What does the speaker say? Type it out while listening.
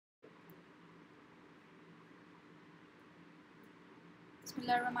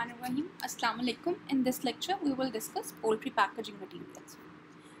Bismillahirrahmanirrahim. Assalamu alaikum. In this lecture, we will discuss poultry packaging materials.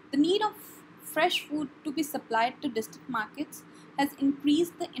 The need of fresh food to be supplied to distant markets has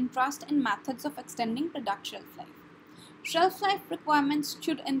increased the interest in methods of extending product shelf life. Shelf life requirements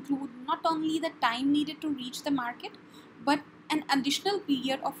should include not only the time needed to reach the market, but an additional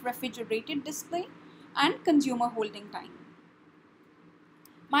period of refrigerated display and consumer holding time.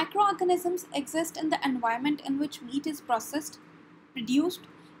 Microorganisms exist in the environment in which meat is processed, produced,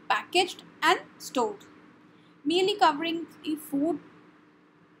 packaged, and stored. Merely covering the food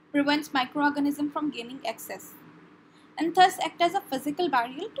prevents microorganisms from gaining access and thus act as a physical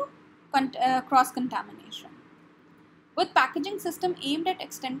barrier to cross-contamination. With packaging system aimed at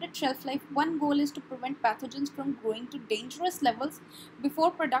extended shelf life, one goal is to prevent pathogens from growing to dangerous levels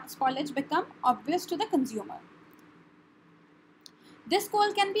before product spoilage become obvious to the consumer. This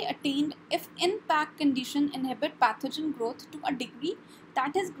goal can be attained if in-pack condition inhibit pathogen growth to a degree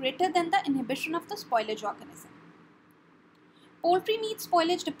that is greater than the inhibition of the spoilage organism. Poultry meat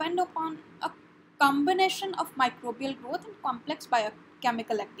spoilage depend upon a combination of microbial growth and complex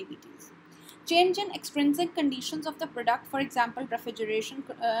biochemical activities. Change in extrinsic conditions of the product, for example, refrigeration,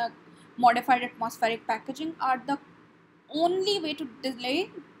 modified atmospheric packaging, are the only way to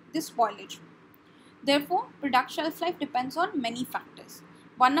delay this spoilage. Therefore, product shelf life depends on many factors,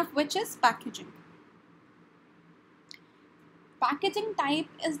 one of which is packaging. Packaging type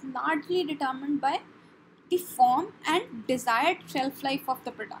is largely determined by the form and desired shelf life of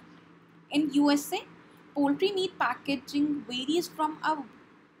the product. In USA, poultry meat packaging varies from a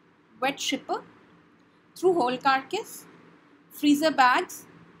wet shipper through whole carcass, freezer bags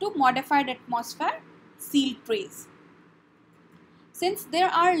to modified atmosphere sealed trays. Since there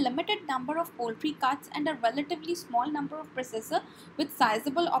are limited number of poultry cuts and a relatively small number of processors with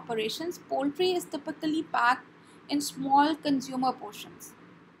sizable operations, poultry is typically packed in small consumer portions.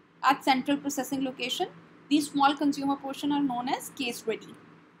 At central processing location, these small consumer portions are known as case ready.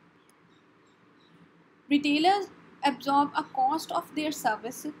 Retailers absorb a cost of their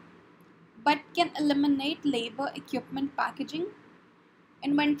services but can eliminate labor, equipment, packaging,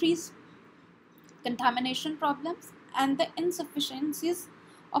 inventories, contamination problems, and the insufficiencies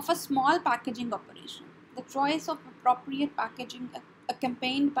of a small packaging operation. The choice of appropriate packaging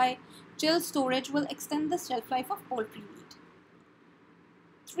accompanied by chill storage will extend the shelf life of poultry meat.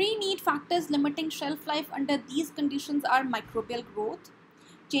 Three meat factors limiting shelf life under these conditions are microbial growth,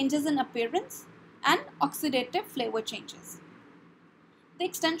 changes in appearance, and oxidative flavor changes. The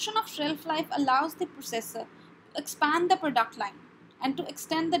extension of shelf life allows the processor to expand the product line and to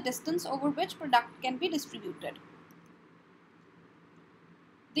extend the distance over which product can be distributed.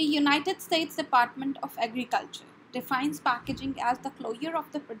 The United States Department of Agriculture defines packaging as the closure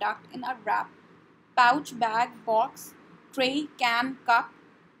of the product in a wrap, pouch, bag, box, tray, can, cup,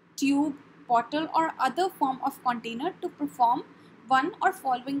 tube, bottle, or other form of container to perform one or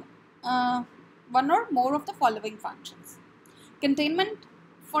more of the following functions: containment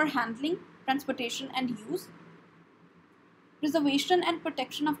for handling, transportation, and use; preservation and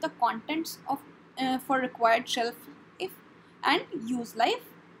protection of the contents for required shelf life and use life;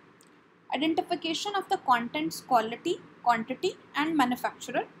 identification of the contents quality, quantity, and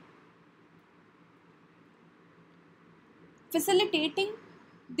manufacturer; facilitating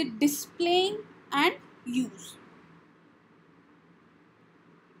the displaying and use.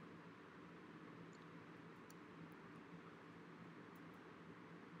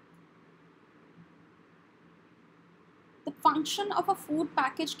 The function of a food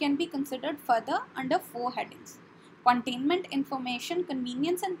package can be considered further under four headings: containment, information,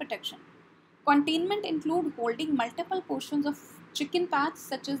 convenience, and protection. Containment include holding multiple portions of chicken parts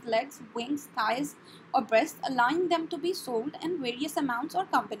such as legs, wings, thighs, or breasts, allowing them to be sold in various amounts or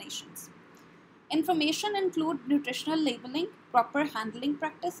combinations. Information include nutritional labeling, proper handling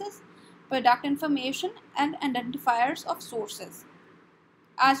practices, product information, and identifiers of sources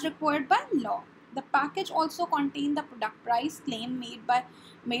as required by law. The package also contains the product price, claim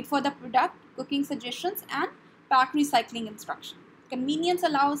made for the product, cooking suggestions, and pack recycling instruction. Convenience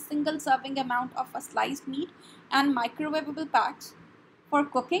allows single serving amount of a sliced meat and microwavable packs for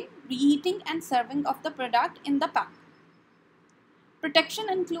cooking, reheating, and serving of the product in the pack. Protection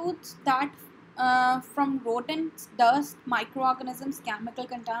includes that from rodents, dust, microorganisms, chemical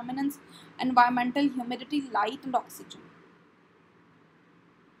contaminants, environmental humidity, light, and oxygen.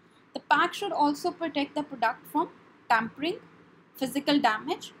 The pack should also protect the product from tampering, physical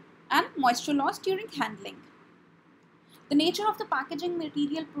damage, and moisture loss during handling. The nature of the packaging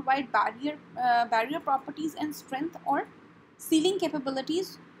material provide barrier properties and strength or sealing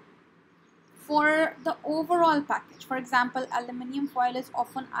capabilities for the overall package. For example, aluminium foil is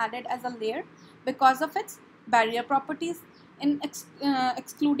often added as a layer because of its barrier properties in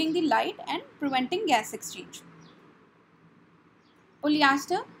excluding the light and preventing gas exchange.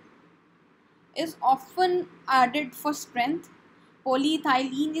 Polyester is often added for strength.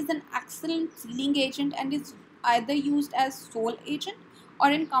 Polyethylene is an excellent sealing agent and is either used as sole agent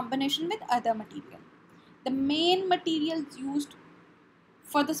or in combination with other material. The main materials used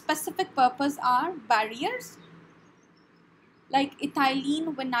for the specific purpose are barriers like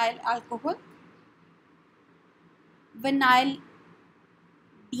ethylene vinyl alcohol, vinyl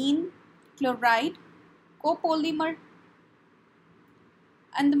dene chloride, copolymer,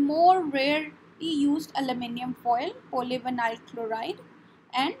 and the more rarely used aluminium foil, polyvinyl chloride,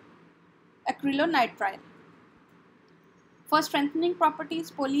 and acrylonitrile. For strengthening properties,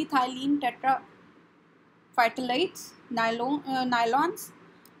 polyethylene tetraphytalates, nylons,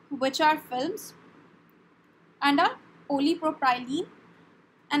 which are films, and a polypropylene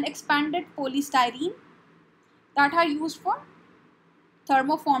and expanded polystyrene that are used for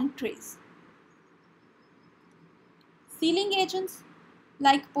thermoformed trays. Sealing agents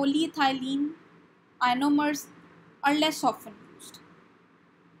like polyethylene ionomers are less often used.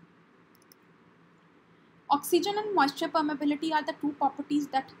 Oxygen and moisture permeability are the two properties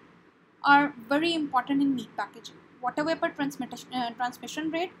that are very important in meat packaging. Water vapor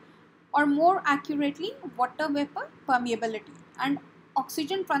transmission rate, or more accurately, water vapor permeability and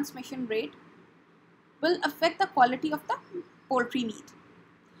oxygen transmission rate will affect the quality of the poultry meat.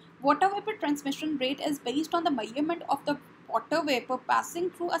 Water vapor transmission rate is based on the measurement of the water vapor passing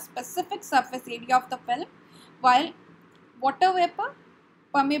through a specific surface area of the film, while water vapor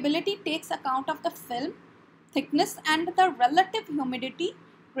permeability takes account of the film thickness and the relative humidity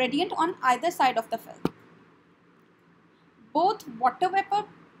gradient on either side of the film. Both water vapor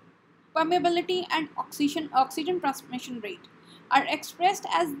permeability and oxygen transmission rate are expressed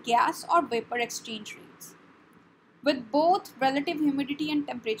as gas or vapor exchange rates, with both relative humidity and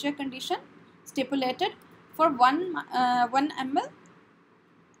temperature condition stipulated for 1 ml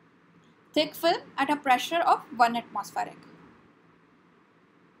thick film at a pressure of 1 atmospheric.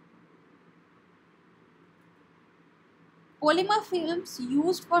 Polymer films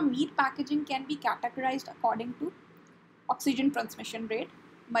used for meat packaging can be categorized according to oxygen transmission rate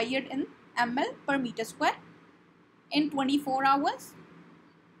measured in ml per meter square in 24 hours.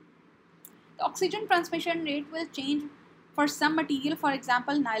 The oxygen transmission rate will change for some material, for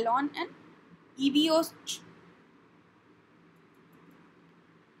example nylon and EVOs,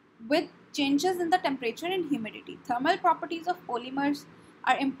 with changes in the temperature and humidity. Thermal properties of polymers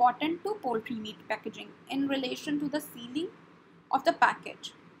are important to poultry meat packaging in relation to the sealing of the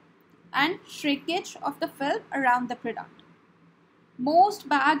package and shrinkage of the film around the product. Most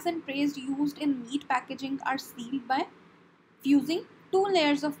bags and trays used in meat packaging are sealed by fusing two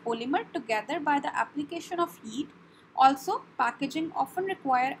layers of polymer together by the application of heat. Also, packaging often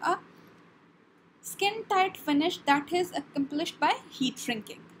require a skin-tight finish that is accomplished by heat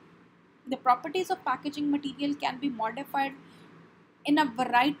shrinking. The properties of packaging material can be modified in a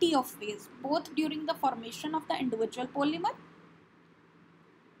variety of ways, both during the formation of the individual polymer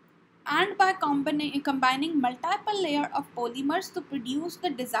and by combining multiple layers of polymers to produce the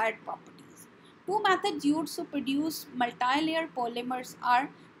desired properties. Two methods used to produce multi-layer polymers are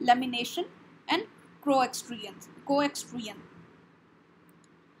lamination and coextrusion.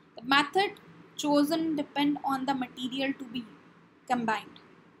 The method chosen depends on the material to be combined.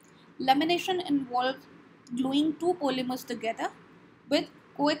 Lamination involves gluing two polymers together, with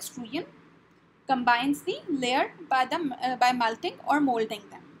coextrusion combines the layer by melting or molding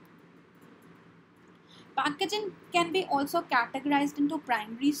them. Packaging can be also categorized into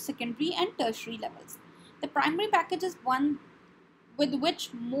primary, secondary, and tertiary levels. The primary package is one with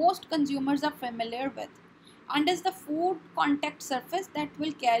which most consumers are familiar with and is the food contact surface that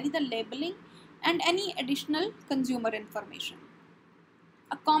will carry the labeling and any additional consumer information.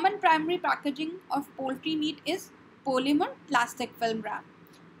 A common primary packaging of poultry meat is polymer plastic film wrap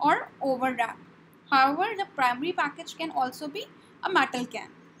or overwrap. However, the primary package can also be a metal can.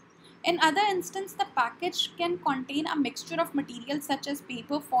 In other instances, the package can contain a mixture of materials such as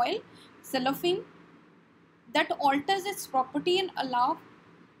paper, foil, cellophane that alters its property and allow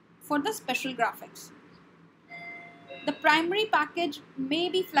for the special graphics. The primary package may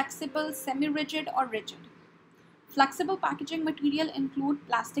be flexible, semi-rigid, or rigid. Flexible packaging material include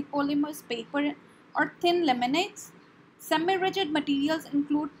plastic polymers, paper, or thin laminates. Semi-rigid materials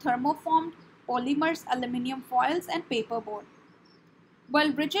include thermoformed polymers, aluminium foils, and paperboard,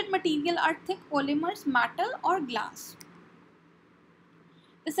 while rigid material are thick polymers, metal, or glass.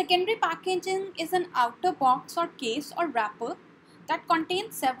 The secondary packaging is an outer box or case or wrapper that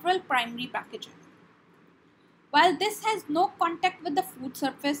contains several primary packages. While this has no contact with the food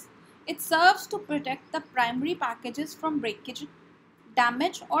surface, it serves to protect the primary packages from breakage,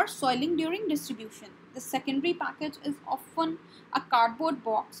 damage, or soiling during distribution. The secondary package is often a cardboard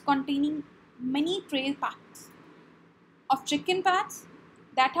box containing many tray packs of chicken packs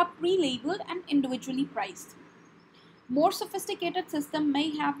that are pre-labeled and individually priced. More sophisticated systems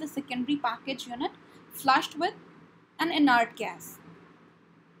may have the secondary package unit flushed with an inert gas,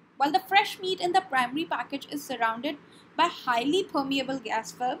 while the fresh meat in the primary package is surrounded by highly permeable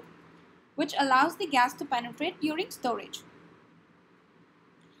gas film, which allows the gas to penetrate during storage.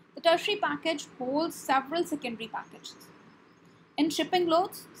 The tertiary package holds several secondary packages. In shipping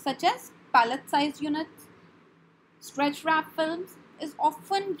loads, such as pallet-sized units, stretch wrap films is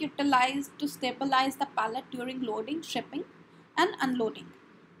often utilized to stabilize the pallet during loading, shipping, and unloading.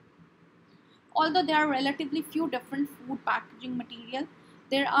 Although there are relatively few different food packaging material,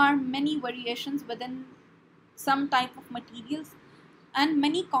 there are many variations within some type of materials and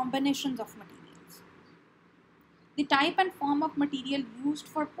many combinations of materials. The type and form of material used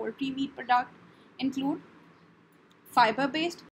for poultry meat product include fiber-based,